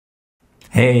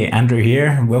Hey, Andrew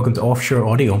here. Welcome to Offshore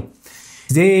Audio.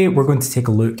 Today we're going to take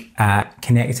a look at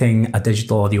connecting a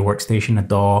digital audio workstation, a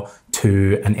DAW,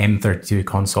 to an M32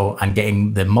 console and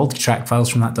getting the multi-track files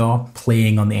from that DAW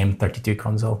playing on the M32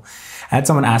 console. I had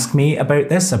someone ask me about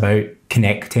this, about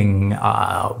connecting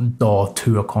a DAW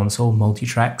to a console,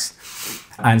 multi-tracks.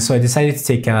 And so I decided to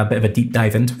take a bit of a deep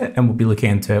dive into it, and we'll be looking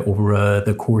into it over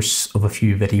the course of a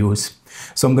few videos.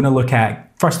 So I'm going to look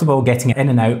at, first of all, getting it in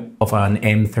and out of an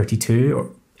M32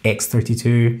 or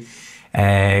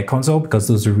X32 console, because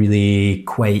those are really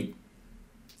quite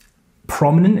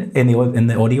prominent in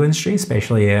the audio industry,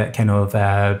 especially at kind of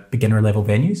beginner level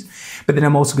venues. But then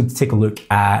I'm also going to take a look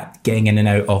at getting in and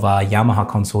out of a Yamaha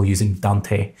console using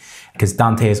DAWto, because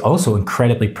DAWto is also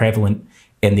incredibly prevalent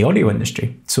in the audio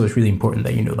industry. So it's really important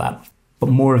that you know that. But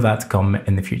more of that to come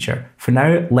in the future. For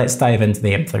now, let's dive into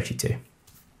the M32.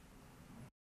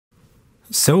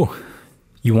 So,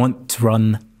 you want to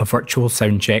run a virtual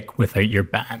sound check without your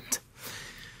band.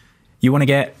 You want to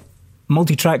get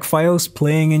multi-track files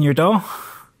playing in your DAW,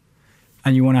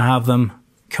 and you want to have them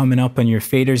coming up on your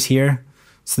faders here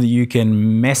so that you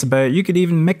can mess about. You could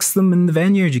even mix them in the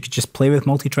venue. You could just play with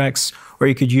multi-tracks, or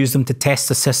you could use them to test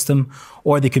a system,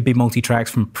 or they could be multi-tracks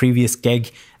from previous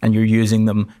gig and you're using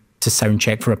them to sound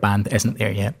check for a band that isn't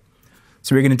there yet.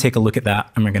 So we're going to take a look at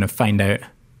that, and we're going to find out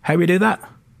how we do that.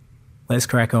 Let's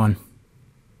crack on.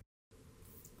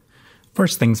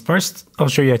 First things first, I'll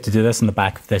show you how to do this in the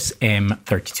back of this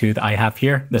M32 that I have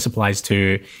here. This applies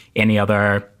to any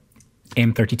other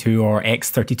M32 or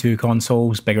X32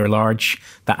 consoles, big or large,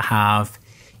 that have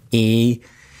a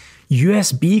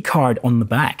USB card on the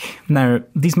back. Now,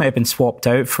 these might have been swapped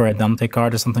out for a DAWto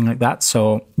card or something like that,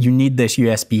 so you need this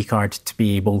USB card to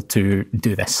be able to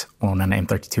do this on an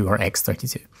M32 or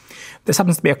X32. This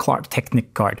happens to be a Clark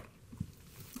Technic card.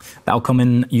 That'll come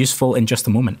in useful in just a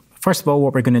moment. First of all,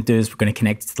 what we're going to do is we're going to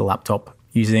connect it to the laptop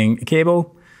using a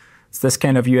cable. It's this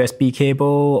kind of USB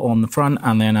cable on the front,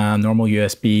 and then a normal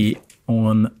USB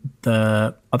on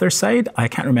the other side. I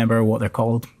can't remember what they're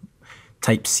called,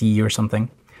 Type C or something,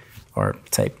 or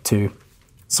Type 2.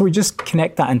 So we just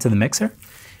connect that into the mixer,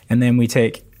 and then we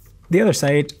take the other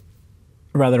side,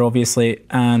 rather obviously,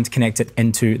 and connect it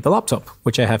into the laptop,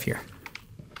 which I have here.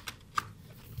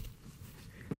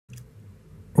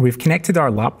 We've connected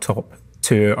our laptop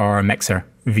to our mixer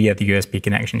via the USB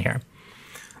connection here.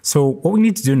 So what we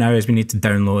need to do now is we need to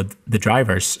download the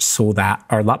drivers so that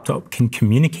our laptop can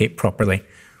communicate properly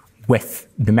with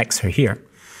the mixer here.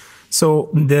 So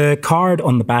the card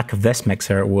on the back of this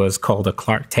mixer was called a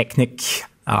Clark Technic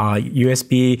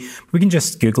USB. We can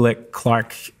just Google it,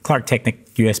 Clark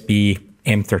Technic USB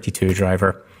M32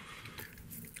 driver.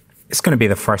 It's going to be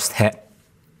the first hit.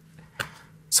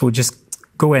 So we'll just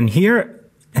go in here,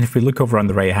 and if we look over on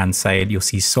the right hand side, you'll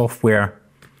see software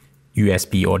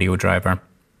USB audio driver.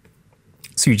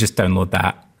 So you just download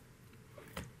that,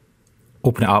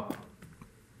 open it up,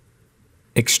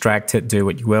 extract it, do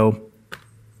what you will,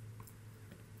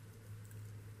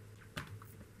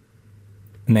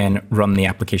 and then run the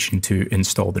application to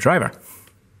install the driver.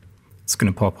 It's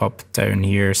going to pop up down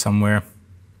here somewhere.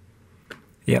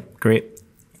 Yep, great.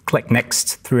 Click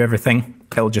next through everything.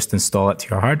 It'll just install it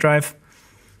to your hard drive.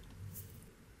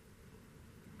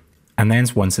 And then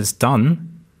once it's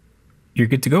done, you're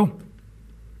good to go.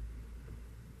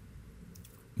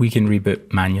 We can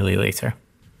reboot manually later.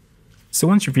 So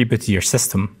once you've rebooted your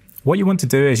system, what you want to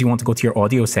do is you want to go to your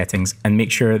audio settings and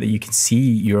make sure that you can see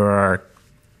your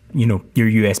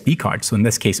USB card. So in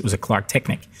this case, it was a Clark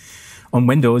Technic. On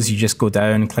Windows, you just go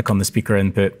down, click on the speaker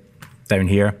input down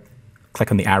here,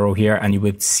 click on the arrow here, and you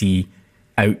would see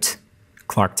out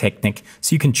Clark Technic.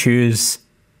 So you can choose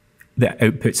the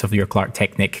outputs of your Clark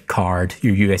Technic card,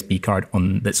 your USB card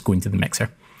that's going to the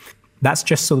mixer. That's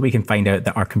just so that we can find out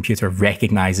that our computer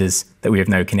recognizes that we have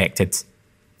now connected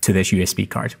to this USB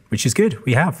card, which is good,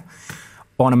 we have.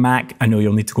 On a Mac, I know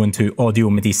you'll need to go into Audio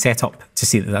MIDI Setup to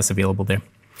see that that's available there.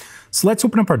 So let's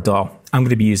open up our DAW. I'm going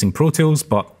to be using Pro Tools,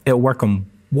 but it'll work on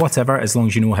whatever as long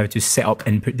as you know how to set up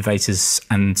input devices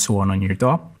and so on your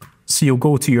DAW. So you'll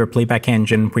go to your playback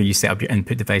engine where you set up your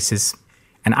input devices.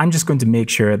 And I'm just going to make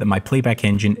sure that my playback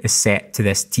engine is set to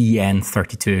this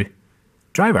TN32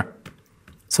 driver.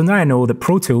 So now I know that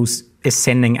Pro Tools is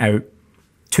sending out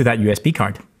to that USB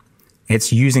card.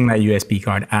 It's using that USB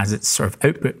card as its sort of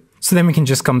output. So then we can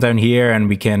just come down here and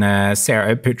we can set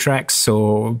our output tracks.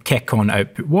 So kick on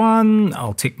output 1,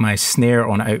 I'll take my snare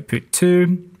on output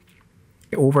 2.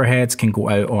 The overheads can go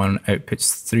out on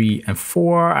outputs 3 and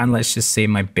 4, and let's just say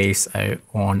my bass out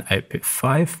on output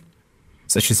 5.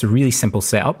 So it's just a really simple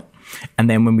setup. And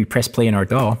then when we press play in our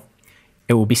DAW,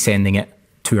 it will be sending it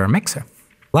to our mixer.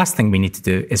 Last thing we need to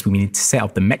do is we need to set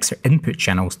up the mixer input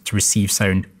channels to receive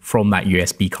sound from that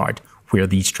USB card where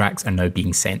these tracks are now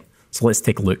being sent. So let's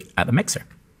take a look at the mixer.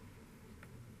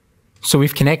 So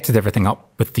we've connected everything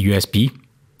up with the USB,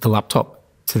 the laptop,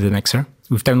 to the mixer.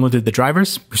 We've downloaded the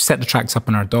drivers, we've set the tracks up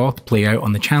in our DAW to play out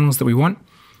on the channels that we want.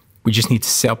 We just need to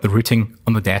set up the routing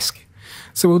on the desk.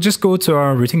 So we'll just go to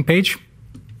our routing page.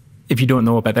 If you don't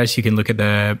know about this, you can look at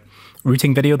the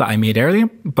routing video that I made earlier.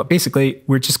 But basically,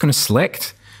 we're just going to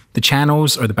select the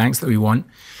channels or the banks that we want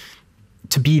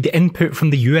to be the input from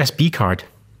the USB card.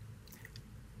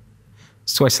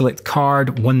 So I select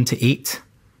card 1 to 8.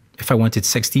 If I wanted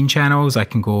 16 channels, I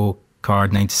can go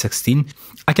card 9 to 16.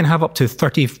 I can have up to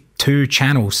 32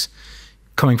 channels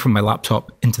coming from my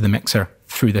laptop into the mixer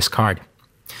through this card.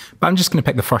 But I'm just going to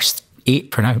pick the first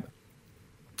 8 for now.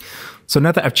 So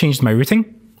now that I've changed my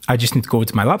routing, I just need to go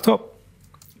to my laptop,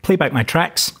 play back my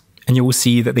tracks, and you will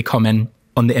see that they come in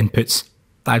on the inputs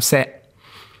that I've set.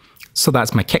 So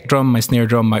that's my kick drum, my snare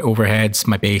drum, my overheads,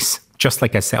 my bass, just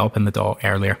like I set up in the DAW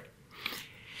earlier.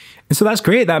 And so that's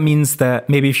great. That means that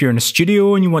maybe if you're in a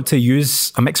studio and you want to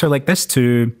use a mixer like this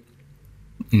to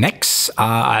mix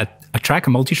a track, a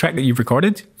multi-track that you've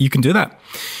recorded, you can do that.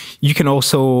 You can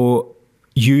also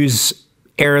use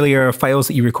earlier files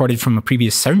that you recorded from a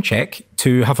previous sound check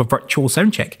to have a virtual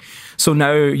sound check. So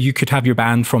now you could have your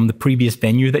band from the previous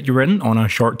venue that you were in on a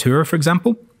short tour, for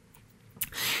example.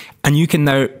 And you can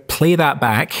now play that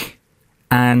back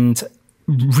and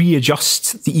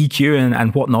readjust the EQ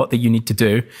and whatnot that you need to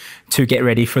do to get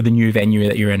ready for the new venue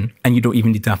that you're in. And you don't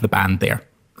even need to have the band there.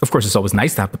 Of course, it's always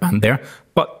nice to have the band there,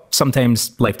 but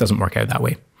sometimes life doesn't work out that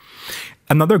way.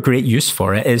 Another great use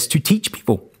for it is to teach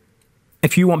people.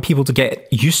 If you want people to get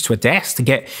used to a desk, to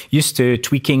get used to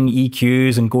tweaking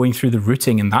EQs and going through the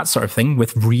routing and that sort of thing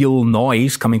with real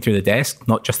noise coming through the desk,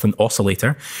 not just an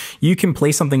oscillator, you can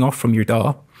play something off from your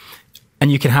DAW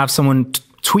and you can have someone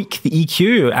tweak the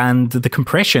EQ and the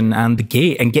compression and the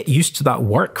gate and get used to that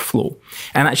workflow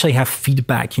and actually have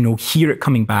feedback, you know, hear it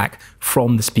coming back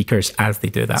from the speakers as they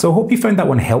do that. So I hope you found that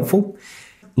one helpful.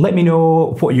 Let me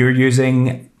know what you're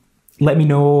using. Let me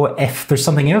know if there's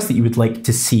something else that you would like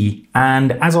to see.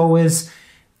 And as always,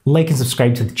 like and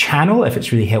subscribe to the channel if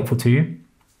it's really helpful to you.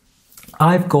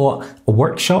 I've got a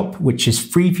workshop which is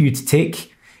free for you to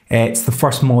take. It's the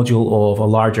first module of a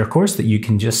larger course that you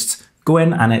can just go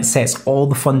in, and it sets all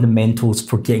the fundamentals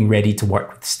for getting ready to work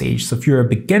with the stage. So if you're a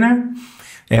beginner,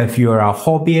 if you're a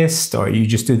hobbyist, or you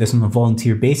just do this on a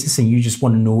volunteer basis and you just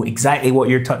want to know exactly what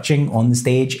you're touching on the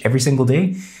stage every single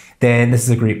day, then this is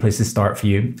a great place to start for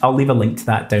you. I'll leave a link to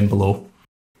that down below.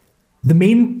 The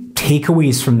main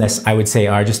takeaways from this, I would say,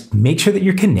 are just make sure that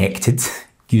you're connected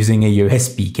using a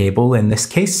USB cable in this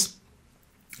case,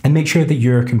 and make sure that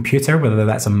your computer, whether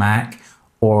that's a Mac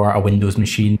or a Windows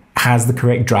machine, has the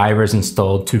correct drivers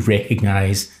installed to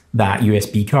recognize that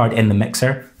USB card in the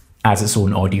mixer as its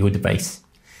own audio device.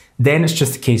 Then it's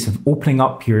just a case of opening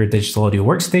up your digital audio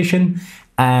workstation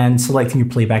and selecting your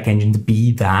playback engine to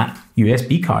be that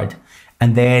USB card.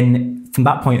 And then from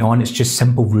that point on, it's just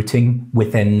simple routing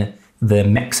within the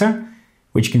mixer,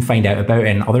 which you can find out about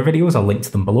in other videos. I'll link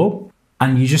to them below.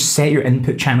 And you just set your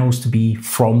input channels to be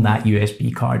from that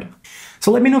USB card.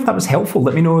 So let me know if that was helpful.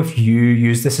 Let me know if you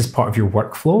use this as part of your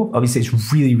workflow. Obviously,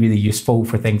 it's really, really useful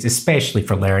for things, especially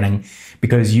for learning,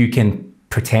 because you can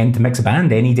pretend to mix a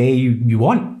band any day you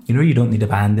want. You know, you don't need a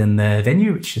band in the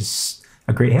venue, which is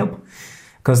a great help,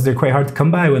 because they're quite hard to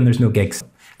come by when there's no gigs.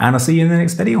 And I'll see you in the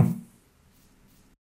next video.